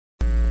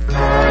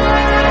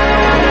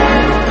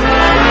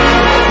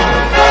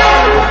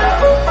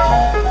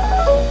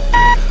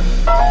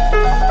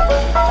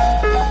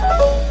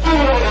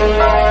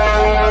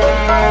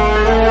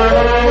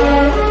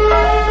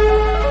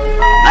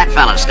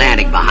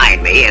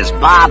behind me is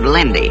Bob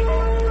Lindy.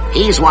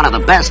 He's one of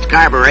the best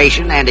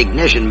carburation and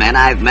ignition men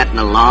I've met in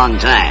a long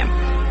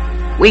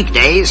time.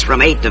 Weekdays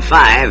from 8 to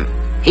 5,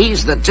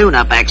 he's the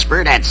tune-up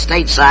expert at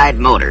Stateside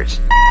Motors.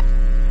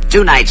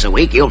 2 nights a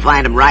week, you'll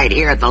find him right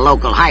here at the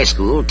local high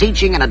school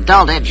teaching an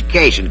adult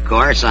education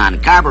course on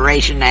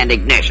carburation and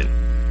ignition.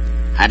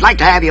 I'd like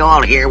to have you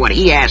all hear what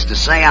he has to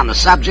say on the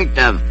subject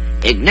of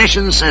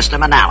ignition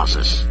system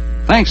analysis.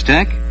 Thanks,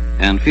 Tech,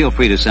 and feel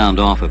free to sound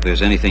off if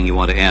there's anything you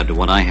want to add to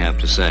what I have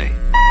to say.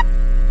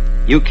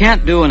 You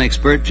can't do an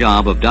expert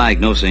job of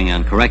diagnosing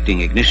and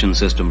correcting ignition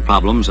system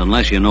problems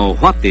unless you know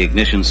what the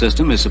ignition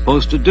system is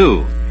supposed to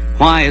do,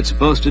 why it's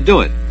supposed to do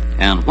it,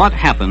 and what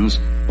happens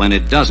when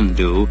it doesn't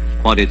do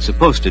what it's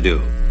supposed to do.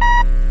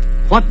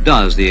 What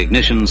does the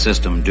ignition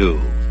system do?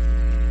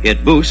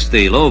 It boosts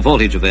the low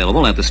voltage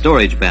available at the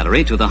storage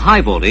battery to the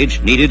high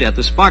voltage needed at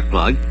the spark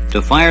plug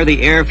to fire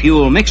the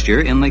air-fuel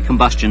mixture in the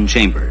combustion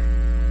chamber.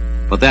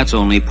 But that's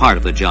only part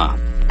of the job.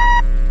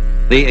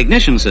 The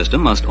ignition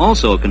system must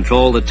also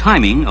control the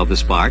timing of the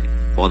spark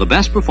for the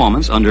best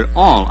performance under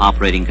all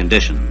operating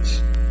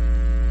conditions.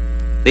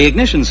 The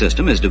ignition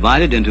system is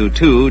divided into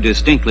 2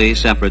 distinctly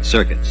separate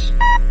circuits.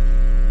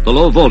 The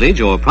low voltage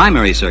or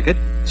primary circuit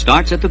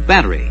starts at the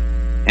battery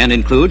and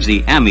includes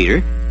the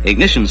ammeter,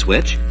 ignition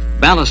switch,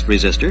 ballast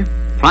resistor,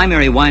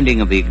 primary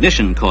winding of the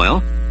ignition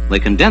coil,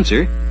 the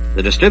condenser,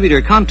 the distributor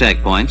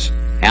contact points,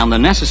 and the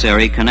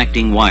necessary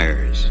connecting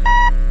wires.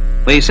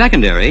 The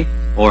secondary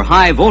or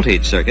high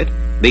voltage circuit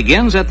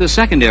begins at the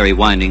secondary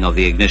winding of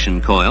the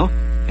ignition coil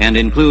and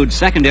includes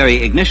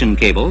secondary ignition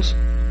cables,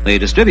 the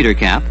distributor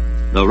cap,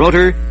 the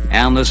rotor,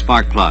 and the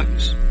spark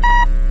plugs.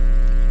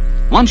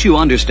 Once you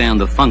understand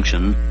the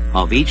function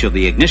of each of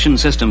the ignition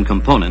system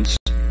components,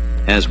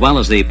 as well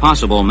as the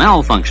possible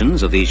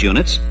malfunctions of these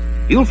units,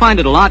 you'll find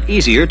it a lot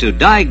easier to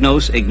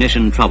diagnose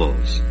ignition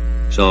troubles.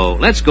 So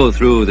let's go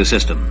through the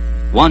system,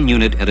 1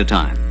 unit at a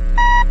time.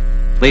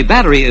 The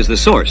battery is the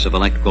source of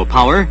electrical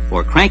power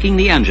for cranking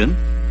the engine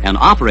and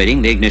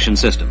operating the ignition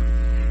system.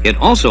 It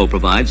also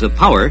provides the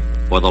power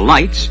for the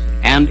lights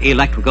and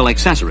electrical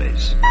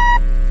accessories.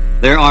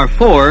 There are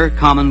 4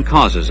 common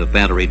causes of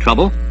battery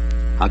trouble: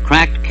 a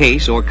cracked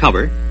case or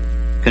cover,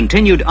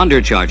 continued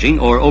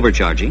undercharging or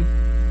overcharging,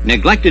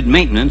 neglected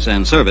maintenance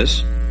and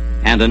service,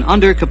 and an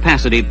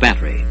undercapacity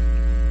battery.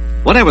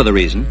 Whatever the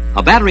reason,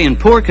 a battery in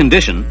poor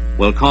condition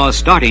will cause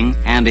starting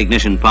and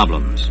ignition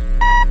problems.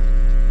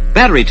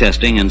 Battery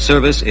testing and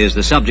service is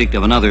the subject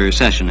of another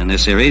session in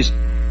this series.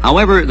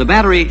 However, the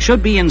battery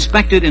should be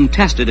inspected and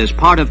tested as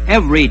part of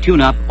every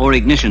tune-up or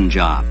ignition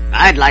job.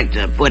 I'd like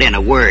to put in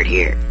a word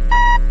here.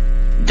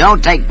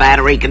 Don't take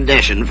battery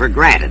condition for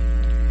granted.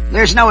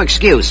 There's no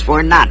excuse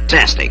for not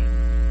testing.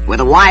 With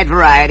a wide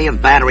variety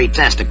of battery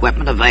test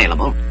equipment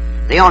available,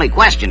 the only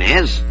question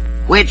is,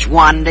 which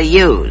one to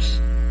use?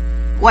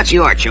 What's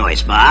your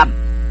choice, Bob?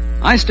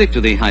 I stick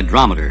to the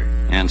hydrometer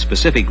and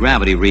specific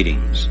gravity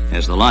readings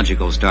as the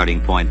logical starting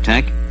point,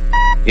 Tech.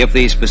 If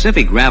the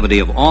specific gravity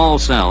of all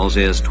cells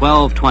is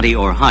 1220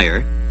 or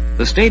higher,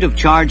 the state of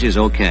charge is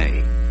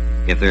okay.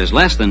 If there's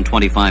less than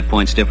 25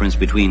 points difference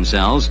between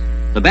cells,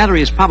 the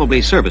battery is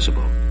probably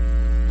serviceable.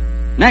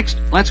 Next,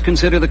 let's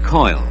consider the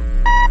coil.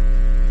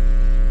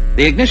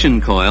 The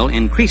ignition coil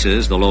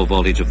increases the low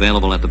voltage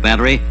available at the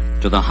battery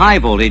to the high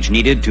voltage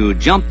needed to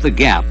jump the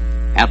gap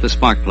at the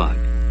spark plug.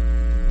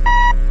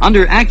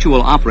 Under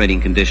actual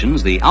operating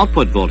conditions, the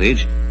output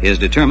voltage is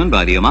determined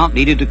by the amount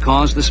needed to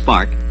cause the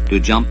spark to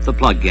jump the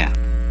plug gap.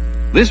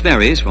 This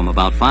varies from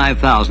about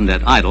 5,000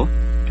 at idle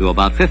to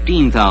about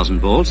 15,000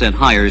 volts at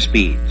higher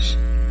speeds.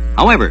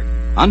 However,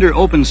 under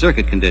open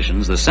circuit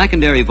conditions, the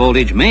secondary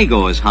voltage may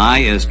go as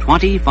high as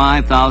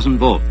 25,000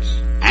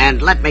 volts.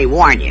 And let me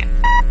warn you,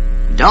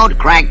 don't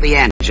crank the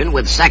engine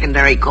with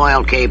secondary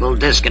coil cable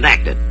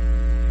disconnected.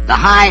 The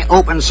high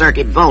open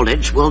circuit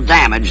voltage will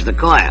damage the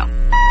coil.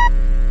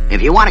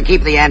 If you want to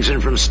keep the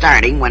engine from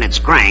starting when it's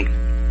cranked,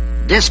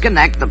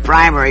 disconnect the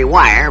primary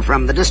wire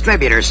from the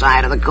distributor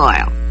side of the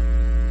coil.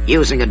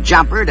 Using a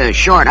jumper to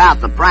short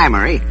out the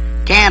primary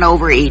can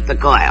overheat the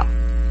coil.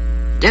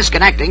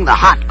 Disconnecting the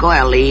hot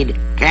coil lead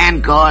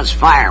can cause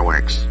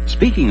fireworks.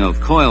 Speaking of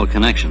coil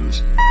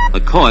connections, the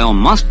coil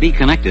must be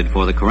connected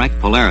for the correct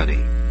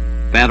polarity.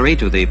 Battery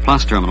to the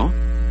plus terminal,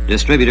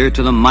 distributor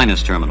to the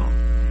minus terminal.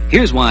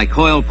 Here's why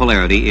coil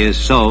polarity is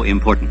so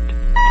important.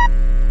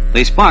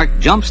 The spark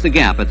jumps the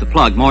gap at the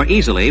plug more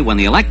easily when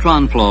the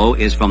electron flow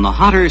is from the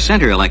hotter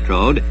center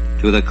electrode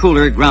to the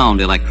cooler ground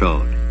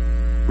electrode.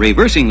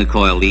 Reversing the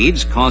coil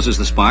leads causes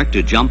the spark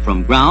to jump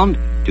from ground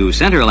to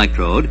center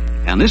electrode,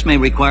 and this may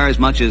require as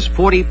much as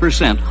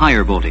 40%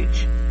 higher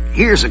voltage.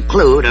 Here's a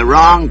clue to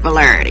wrong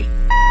polarity.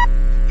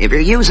 If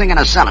you're using an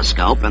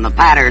oscilloscope and the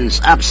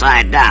pattern's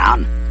upside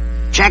down,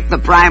 check the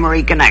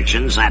primary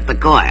connections at the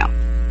coil.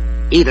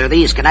 Either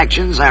these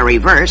connections are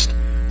reversed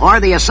or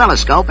the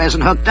oscilloscope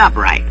isn't hooked up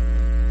right.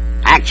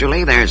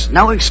 Actually, there's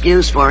no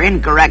excuse for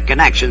incorrect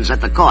connections at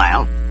the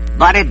coil,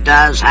 but it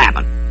does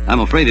happen.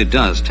 I'm afraid it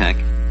does, Tech.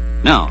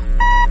 Now,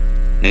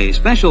 a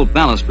special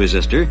ballast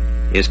resistor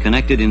is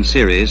connected in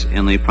series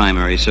in the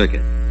primary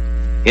circuit.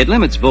 It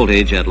limits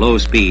voltage at low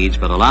speeds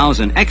but allows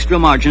an extra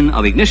margin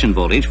of ignition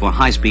voltage for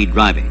high-speed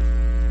driving.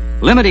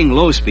 Limiting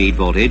low-speed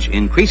voltage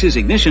increases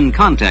ignition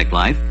contact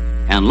life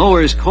and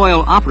lowers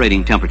coil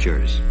operating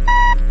temperatures.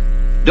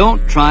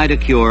 Don't try to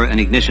cure an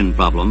ignition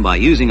problem by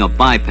using a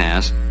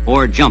bypass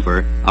or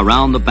jumper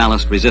around the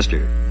ballast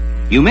resistor.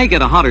 You may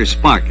get a hotter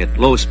spark at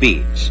low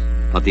speeds,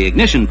 but the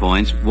ignition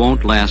points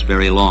won't last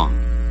very long.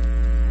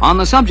 On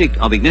the subject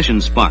of ignition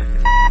spark,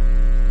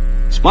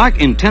 spark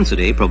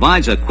intensity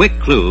provides a quick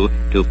clue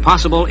to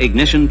possible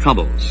ignition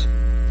troubles.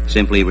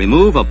 Simply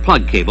remove a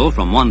plug cable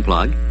from one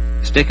plug,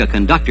 stick a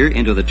conductor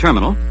into the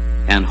terminal,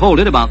 and hold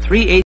it about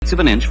 3/8 of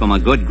an inch from a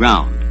good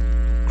ground.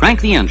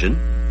 Crank the engine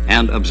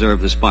and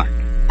observe the spark.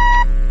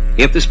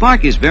 If the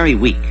spark is very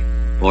weak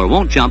or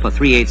won't jump a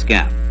 3/8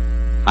 gap,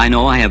 I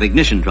know I have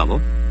ignition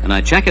trouble, and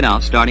I check it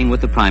out starting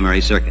with the primary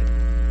circuit.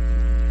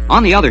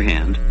 On the other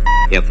hand,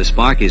 if the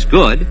spark is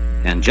good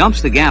and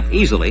jumps the gap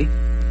easily,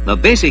 the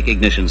basic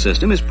ignition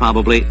system is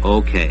probably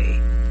okay.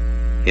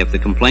 If the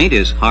complaint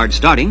is hard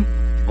starting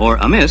or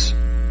amiss,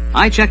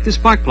 I check the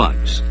spark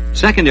plugs,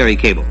 secondary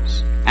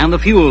cables, and the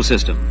fuel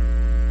system.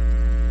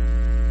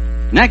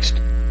 Next,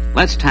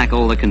 let's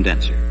tackle the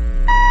condenser.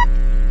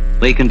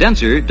 The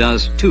condenser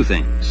does two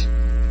things.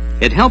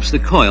 It helps the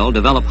coil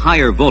develop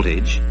higher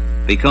voltage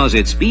because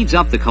it speeds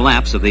up the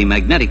collapse of the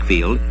magnetic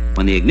field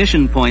when the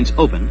ignition points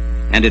open,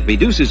 and it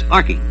reduces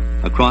arcing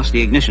across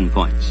the ignition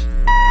points.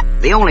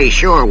 The only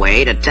sure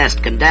way to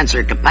test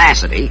condenser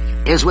capacity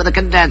is with a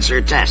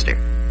condenser tester.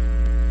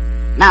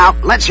 Now,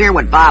 let's hear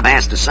what Bob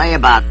has to say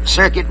about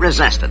circuit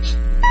resistance.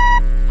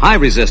 High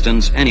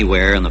resistance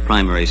anywhere in the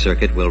primary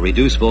circuit will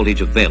reduce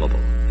voltage available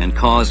and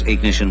cause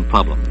ignition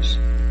problems.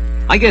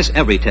 I guess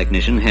every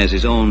technician has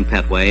his own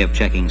pet way of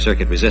checking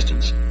circuit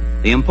resistance.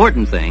 The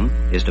important thing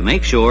is to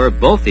make sure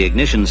both the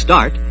ignition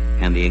start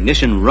and the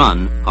ignition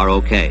run are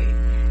okay.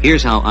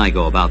 Here's how I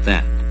go about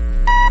that.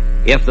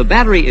 If the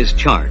battery is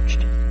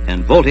charged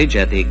and voltage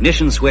at the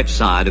ignition switch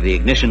side of the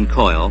ignition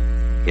coil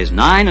is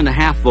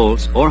 9.5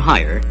 volts or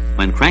higher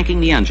when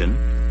cranking the engine,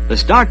 the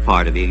start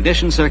part of the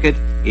ignition circuit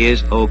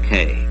is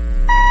okay.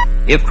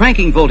 If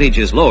cranking voltage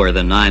is lower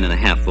than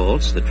 9.5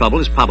 volts, the trouble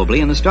is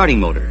probably in the starting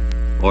motor,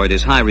 or it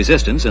is high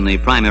resistance in the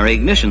primary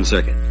ignition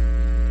circuit.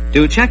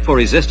 To check for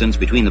resistance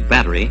between the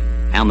battery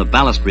and the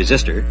ballast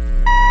resistor,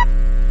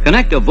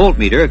 connect a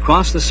voltmeter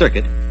across the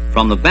circuit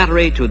from the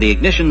battery to the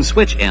ignition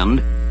switch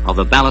end of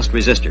the ballast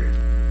resistor.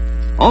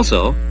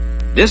 Also,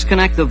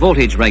 disconnect the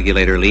voltage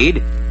regulator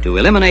lead to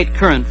eliminate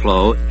current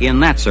flow in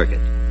that circuit.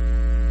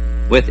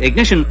 With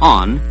ignition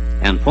on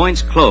and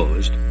points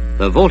closed,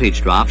 the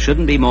voltage drop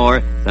shouldn't be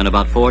more than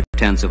about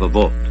 0.4 of a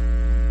volt.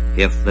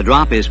 If the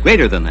drop is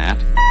greater than that,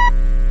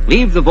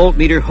 leave the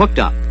voltmeter hooked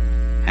up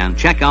and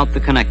check out the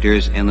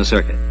connectors in the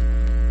circuit.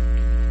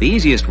 The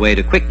easiest way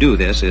to quick do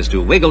this is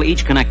to wiggle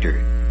each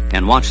connector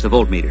and watch the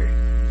voltmeter.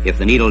 If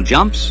the needle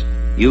jumps,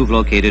 you've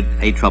located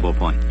a trouble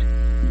point.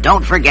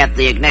 Don't forget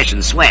the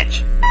ignition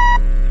switch.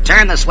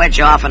 Turn the switch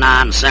off and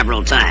on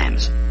several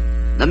times.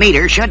 The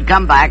meter should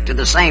come back to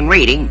the same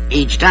reading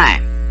each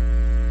time.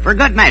 For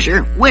good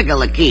measure, wiggle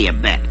the key a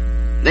bit.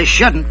 This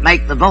shouldn't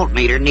make the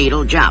voltmeter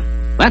needle jump.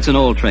 That's an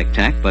old trick,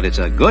 Tech, but it's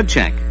a good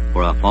check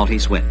for a faulty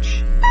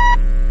switch.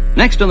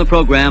 Next on the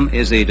program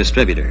is the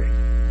distributor.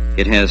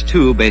 It has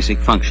two basic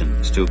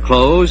functions: to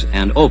close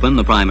and open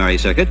the primary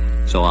circuit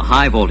so a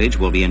high voltage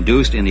will be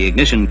induced in the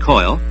ignition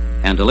coil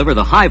and deliver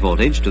the high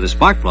voltage to the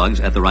spark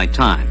plugs at the right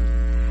time.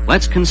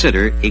 Let's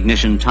consider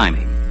ignition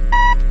timing.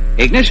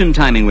 Ignition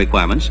timing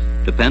requirements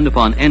depend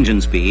upon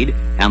engine speed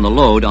and the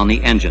load on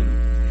the engine.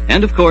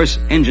 And of course,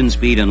 engine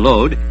speed and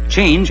load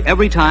change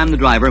every time the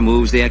driver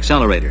moves the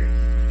accelerator.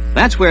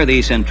 That's where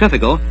the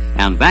centrifugal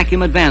and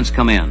vacuum advance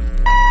come in.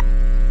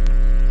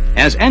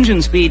 As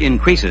engine speed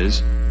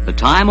increases, the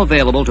time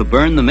available to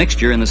burn the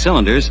mixture in the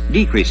cylinders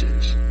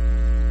decreases.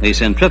 The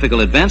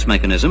centrifugal advance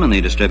mechanism in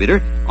the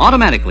distributor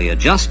automatically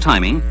adjusts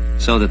timing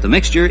so that the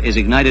mixture is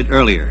ignited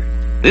earlier.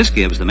 This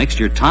gives the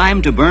mixture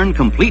time to burn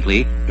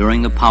completely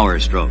during the power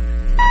stroke.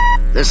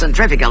 The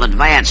centrifugal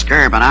advance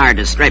curve on our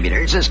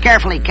distributors is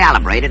carefully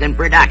calibrated in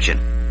production.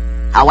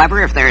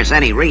 However, if there is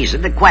any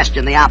reason to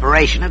question the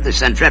operation of the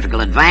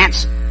centrifugal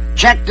advance,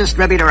 check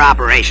distributor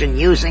operation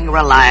using a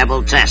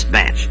reliable test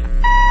bench.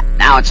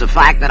 Now, it's a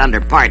fact that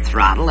under part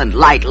throttle and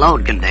light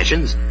load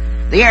conditions,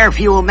 the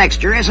air-fuel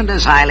mixture isn't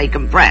as highly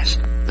compressed.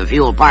 The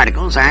fuel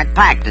particles aren't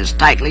packed as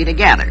tightly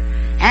together,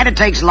 and it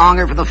takes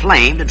longer for the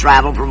flame to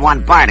travel from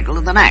one particle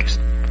to the next.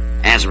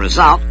 As a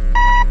result,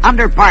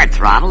 under part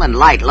throttle and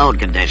light load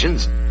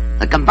conditions,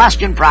 the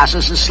combustion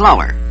process is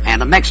slower, and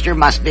the mixture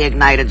must be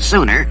ignited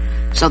sooner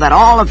so that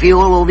all the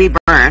fuel will be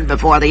burned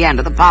before the end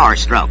of the power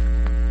stroke.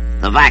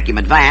 The vacuum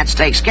advance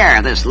takes care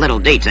of this little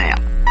detail.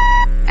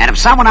 And if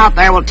someone out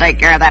there will take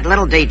care of that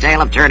little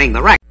detail of turning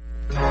the record.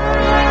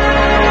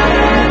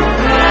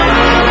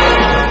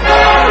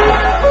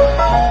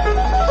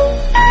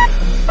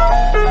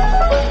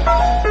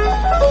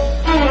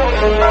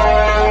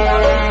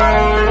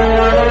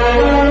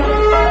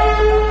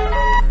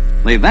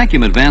 The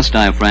vacuum advance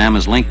diaphragm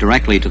is linked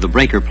directly to the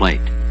breaker plate.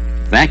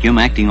 Vacuum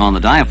acting on the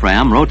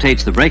diaphragm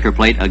rotates the breaker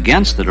plate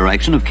against the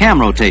direction of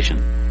cam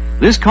rotation.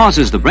 This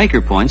causes the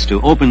breaker points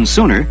to open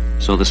sooner,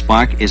 so the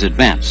spark is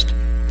advanced.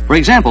 For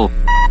example,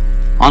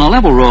 on a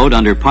level road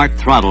under part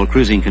throttle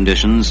cruising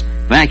conditions,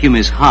 vacuum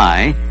is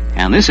high,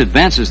 and this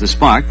advances the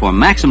spark for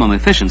maximum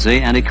efficiency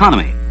and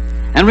economy.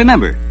 And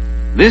remember,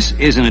 this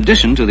is in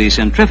addition to the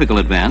centrifugal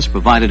advance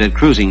provided at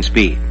cruising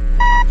speed.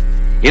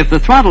 If the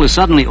throttle is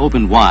suddenly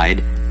opened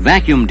wide,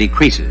 vacuum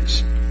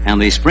decreases, and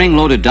the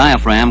spring-loaded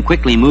diaphragm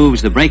quickly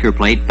moves the breaker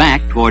plate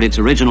back toward its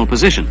original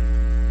position.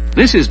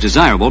 This is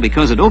desirable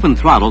because at open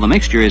throttle the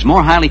mixture is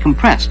more highly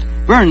compressed,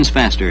 burns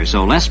faster,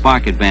 so less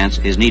spark advance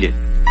is needed.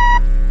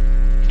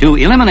 To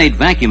eliminate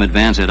vacuum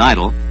advance at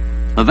idle,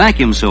 the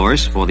vacuum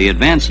source for the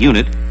advance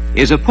unit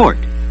is a port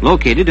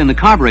located in the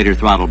carburetor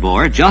throttle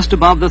bore just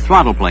above the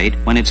throttle plate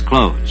when it's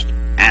closed.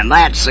 And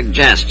that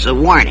suggests a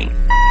warning.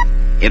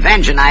 If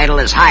engine idle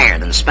is higher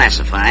than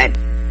specified,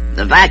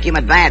 the vacuum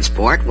advance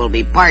port will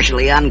be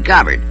partially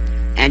uncovered,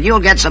 and you'll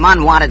get some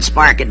unwanted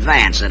spark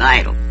advance at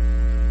idle.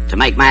 To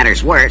make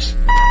matters worse,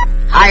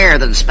 higher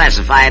than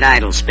specified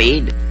idle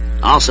speed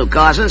also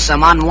causes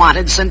some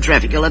unwanted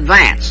centrifugal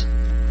advance.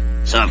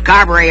 So if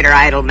carburetor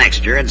idle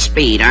mixture and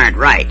speed aren't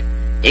right,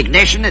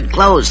 ignition at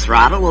closed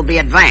throttle will be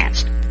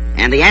advanced,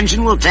 and the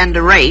engine will tend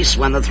to race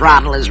when the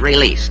throttle is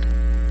released.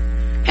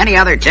 Any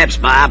other tips,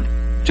 Bob?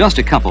 Just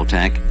a couple,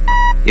 Tech.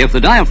 If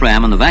the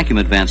diaphragm in the vacuum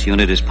advance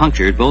unit is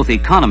punctured, both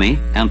economy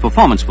and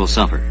performance will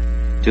suffer.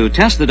 To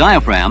test the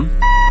diaphragm,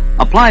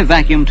 apply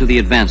vacuum to the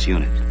advance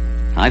unit.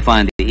 I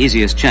find the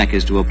easiest check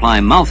is to apply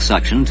mouth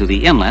suction to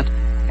the inlet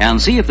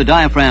and see if the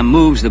diaphragm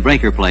moves the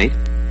breaker plate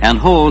and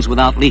holds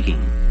without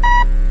leaking.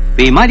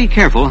 Be mighty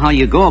careful how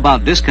you go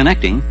about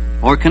disconnecting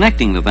or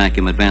connecting the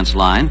vacuum advance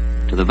line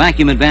to the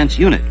vacuum advance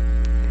unit.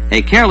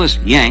 A careless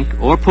yank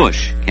or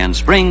push can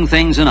spring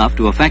things enough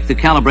to affect the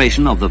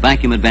calibration of the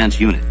vacuum advance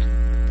unit.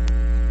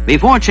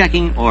 Before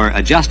checking or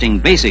adjusting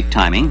basic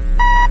timing,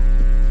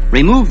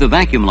 remove the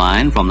vacuum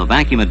line from the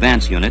vacuum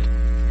advance unit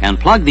and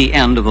plug the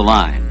end of the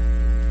line.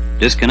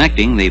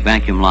 Disconnecting the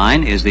vacuum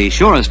line is the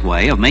surest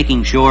way of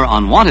making sure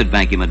unwanted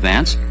vacuum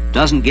advance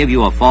doesn't give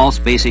you a false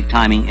basic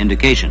timing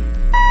indication.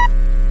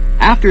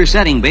 After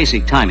setting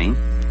basic timing,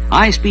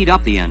 I speed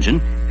up the engine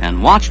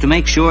and watch to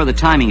make sure the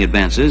timing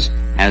advances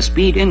as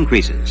speed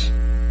increases.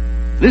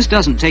 This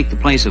doesn't take the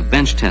place of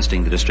bench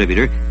testing the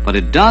distributor, but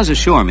it does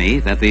assure me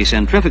that the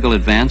centrifugal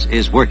advance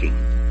is working.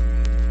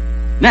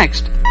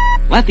 Next,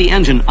 let the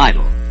engine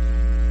idle.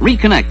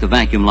 Reconnect the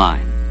vacuum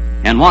line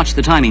and watch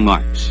the timing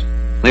marks.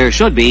 There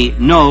should be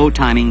no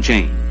timing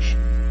change.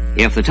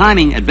 If the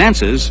timing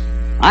advances,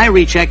 I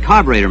recheck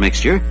carburetor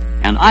mixture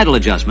and idle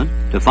adjustment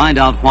to find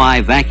out why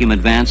vacuum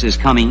advance is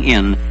coming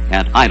in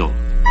at idle.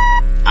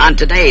 On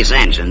today's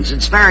engines,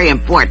 it's very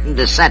important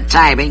to set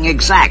timing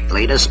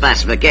exactly to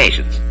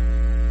specifications.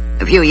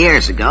 A few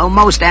years ago,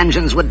 most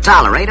engines would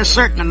tolerate a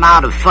certain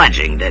amount of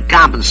fudging to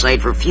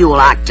compensate for fuel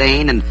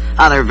octane and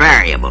other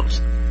variables.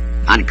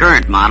 On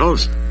current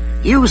models,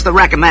 use the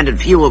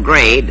recommended fuel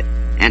grade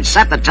and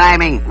set the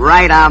timing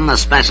right on the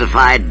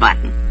specified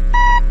button.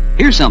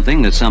 Here's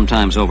something that's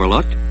sometimes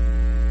overlooked.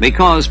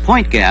 Because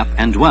point gap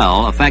and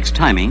dwell affects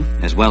timing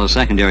as well as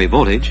secondary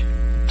voltage,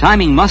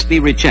 timing must be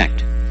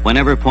rechecked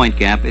whenever point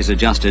gap is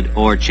adjusted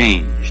or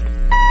changed.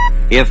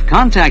 If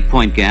contact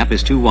point gap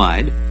is too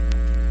wide,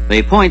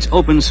 the points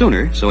open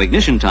sooner, so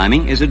ignition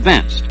timing is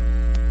advanced.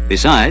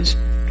 Besides,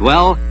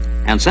 dwell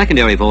and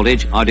secondary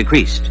voltage are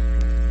decreased,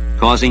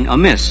 causing a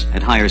miss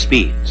at higher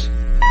speeds.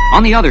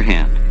 On the other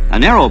hand, a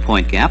narrow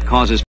point gap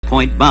causes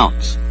point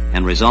bounce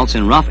and results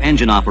in rough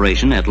engine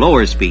operation at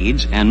lower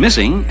speeds and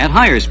missing at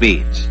higher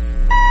speeds.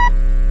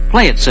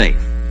 Play it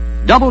safe.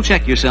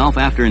 Double-check yourself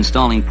after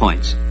installing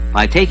points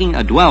by taking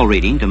a dwell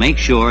reading to make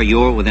sure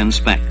you're within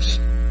specs.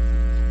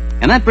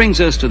 And that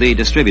brings us to the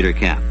distributor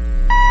cap.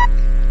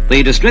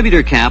 The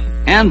distributor cap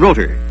and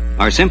rotor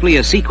are simply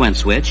a sequence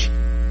switch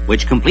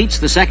which completes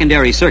the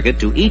secondary circuit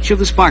to each of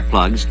the spark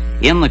plugs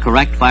in the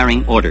correct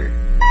firing order.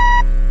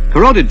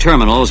 Corroded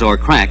terminals or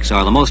cracks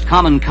are the most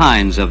common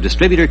kinds of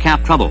distributor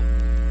cap trouble.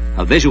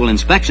 A visual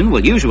inspection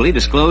will usually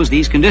disclose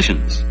these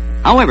conditions.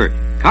 However,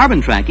 carbon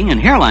tracking and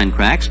hairline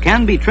cracks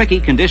can be tricky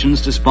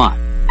conditions to spot.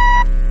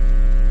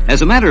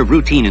 As a matter of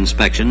routine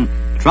inspection,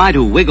 try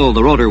to wiggle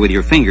the rotor with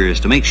your fingers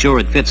to make sure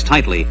it fits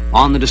tightly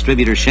on the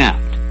distributor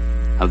shaft.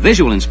 A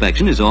visual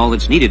inspection is all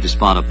that's needed to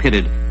spot a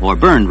pitted or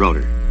burned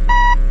rotor.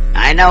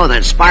 I know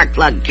that spark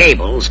plug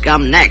cables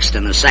come next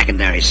in the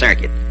secondary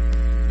circuit,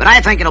 but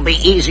I think it'll be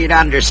easier to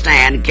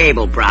understand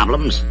cable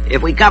problems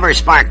if we cover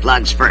spark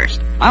plugs first.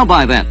 I'll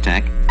buy that,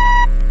 Tech.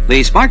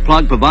 The spark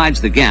plug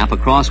provides the gap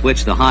across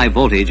which the high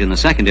voltage in the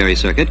secondary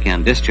circuit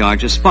can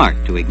discharge a spark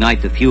to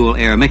ignite the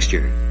fuel-air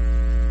mixture.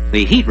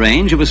 The heat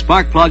range of a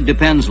spark plug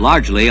depends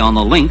largely on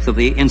the length of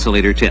the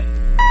insulator tip.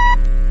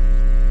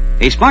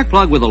 A spark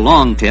plug with a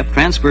long tip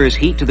transfers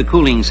heat to the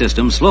cooling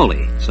system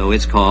slowly, so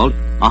it's called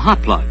a hot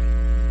plug.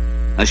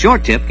 A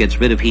short tip gets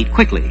rid of heat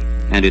quickly,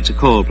 and it's a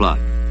cold plug.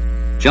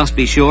 Just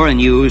be sure and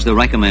use the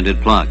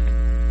recommended plug.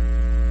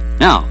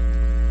 Now,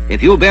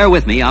 If you'll bear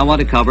with me, I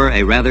want to cover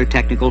a rather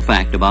technical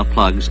fact about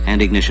plugs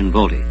and ignition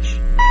voltage.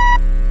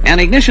 An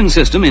ignition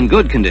system in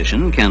good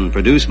condition can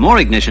produce more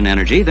ignition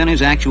energy than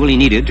is actually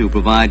needed to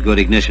provide good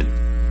ignition.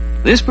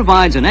 This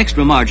provides an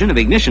extra margin of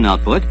ignition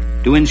output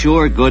to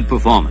ensure good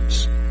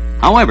performance.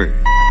 However,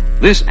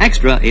 this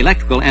extra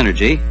electrical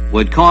energy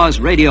would cause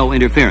radio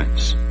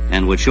interference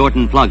and would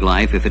shorten plug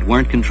life if it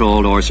weren't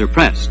controlled or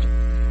suppressed.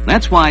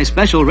 That's why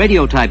special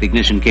radio-type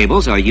ignition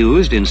cables are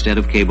used instead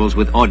of cables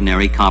with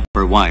ordinary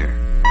copper wire.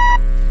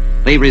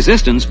 The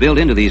resistance built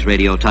into these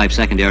radio-type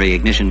secondary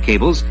ignition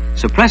cables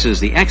suppresses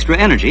the extra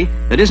energy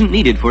that isn't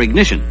needed for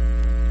ignition.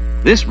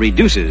 This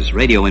reduces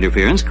radio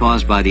interference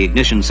caused by the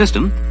ignition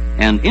system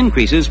and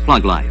increases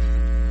plug life.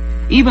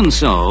 Even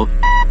so,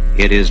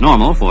 it is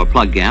normal for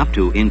plug gap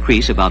to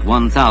increase about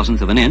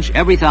 1/1000th of an inch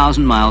every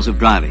 1,000 miles of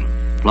driving.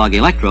 Plug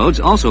electrodes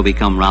also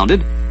become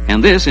rounded,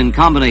 and this, in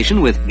combination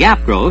with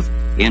gap growth,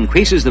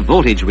 increases the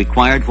voltage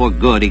required for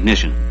good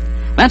ignition.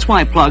 That's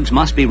why plugs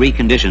must be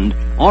reconditioned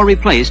or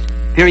replaced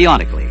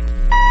periodically.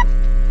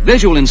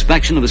 Visual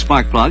inspection of the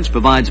spark plugs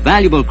provides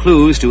valuable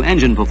clues to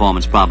engine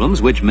performance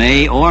problems which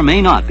may or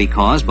may not be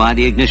caused by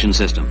the ignition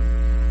system.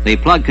 The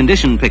plug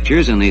condition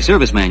pictures in the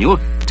service manual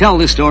tell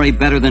this story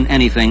better than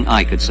anything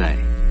I could say.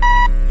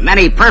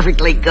 Many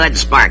perfectly good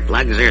spark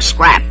plugs are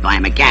scrapped by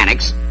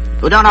mechanics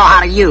who don't know how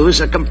to use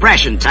a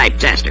compression-type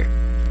tester.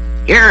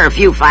 Here are a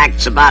few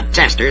facts about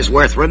testers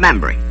worth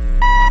remembering.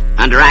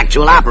 Under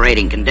actual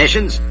operating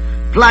conditions,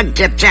 plug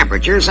tip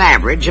temperatures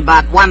average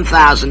about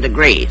 1,000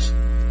 degrees.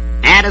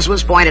 And as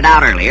was pointed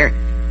out earlier,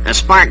 a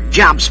spark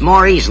jumps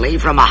more easily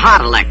from a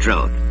hot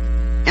electrode.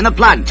 In the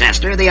plug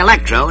tester, the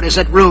electrode is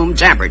at room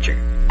temperature.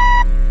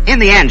 In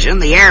the engine,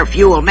 the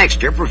air-fuel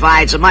mixture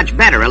provides a much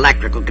better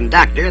electrical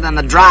conductor than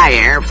the dry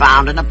air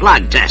found in a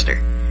plug tester.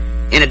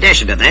 In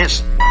addition to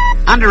this,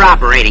 under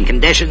operating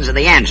conditions of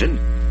the engine,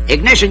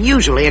 ignition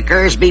usually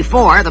occurs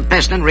before the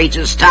piston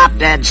reaches top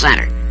dead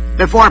center,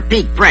 before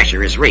peak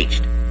pressure is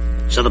reached.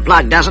 So the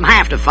plug doesn't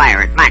have to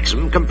fire at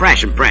maximum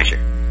compression pressure.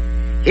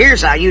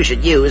 Here's how you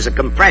should use a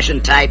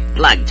compression-type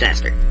plug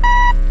tester.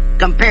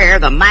 Compare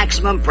the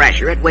maximum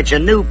pressure at which a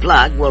new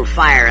plug will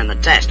fire in the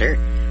tester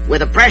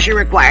with the pressure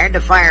required to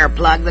fire a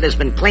plug that has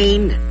been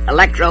cleaned,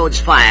 electrodes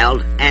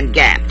filed, and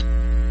gapped.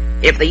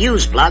 If the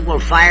used plug will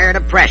fire at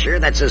a pressure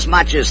that's as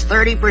much as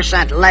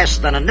 30% less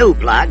than a new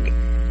plug,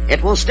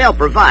 it will still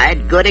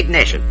provide good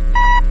ignition.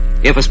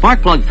 If a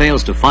spark plug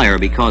fails to fire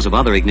because of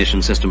other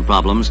ignition system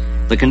problems,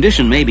 the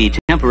condition may be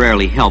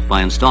temporarily helped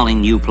by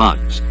installing new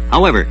plugs.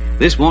 However,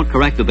 this won't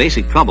correct the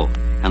basic trouble,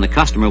 and the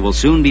customer will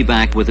soon be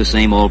back with the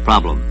same old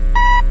problem.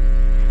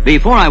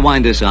 Before I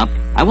wind this up,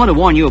 I want to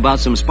warn you about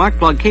some spark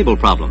plug cable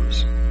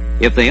problems.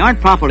 If they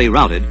aren't properly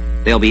routed,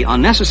 they'll be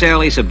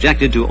unnecessarily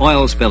subjected to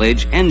oil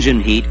spillage,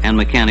 engine heat, and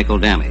mechanical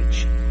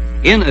damage.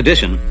 In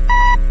addition,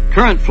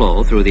 current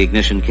flow through the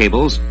ignition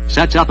cables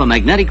sets up a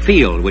magnetic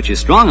field which is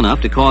strong enough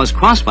to cause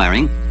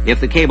crossfiring if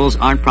the cables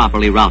aren't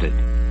properly routed.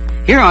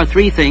 Here are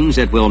 3 things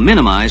that will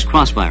minimize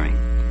crossfiring,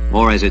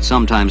 or as it's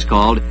sometimes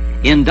called,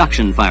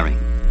 induction firing.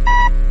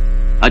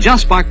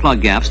 Adjust spark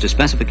plug gaps to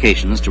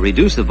specifications to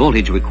reduce the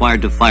voltage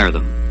required to fire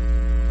them.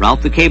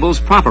 Route the cables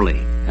properly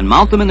and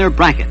mount them in their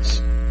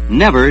brackets.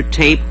 Never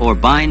tape or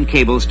bind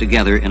cables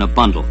together in a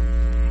bundle.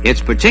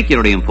 It's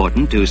particularly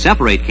important to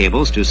separate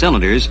cables to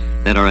cylinders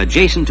that are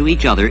adjacent to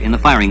each other in the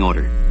firing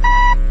order.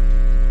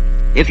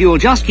 If you will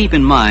just keep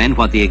in mind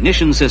what the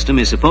ignition system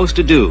is supposed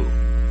to do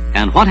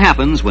and what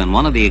happens when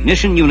one of the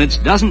ignition units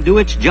doesn't do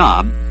its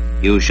job,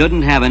 you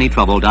shouldn't have any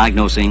trouble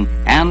diagnosing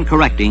and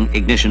correcting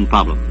ignition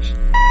problems.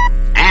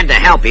 And to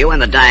help you in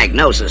the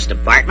diagnosis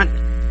department,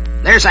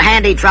 there's a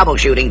handy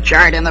troubleshooting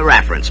chart in the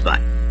reference book.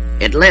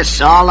 It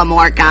lists all the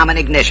more common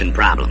ignition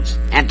problems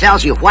and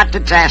tells you what to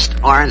test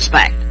or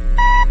inspect.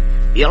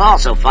 You'll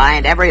also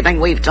find everything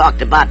we've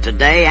talked about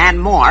today and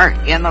more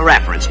in the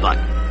reference book.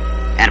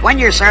 And when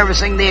you're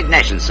servicing the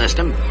ignition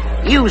system,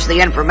 use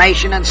the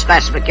information and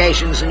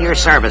specifications in your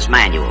service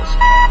manuals.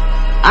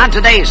 On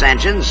today's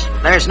engines,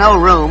 there's no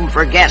room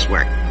for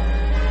guesswork.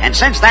 And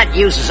since that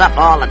uses up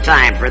all the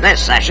time for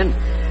this session,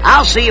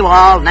 I'll see you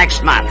all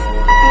next month.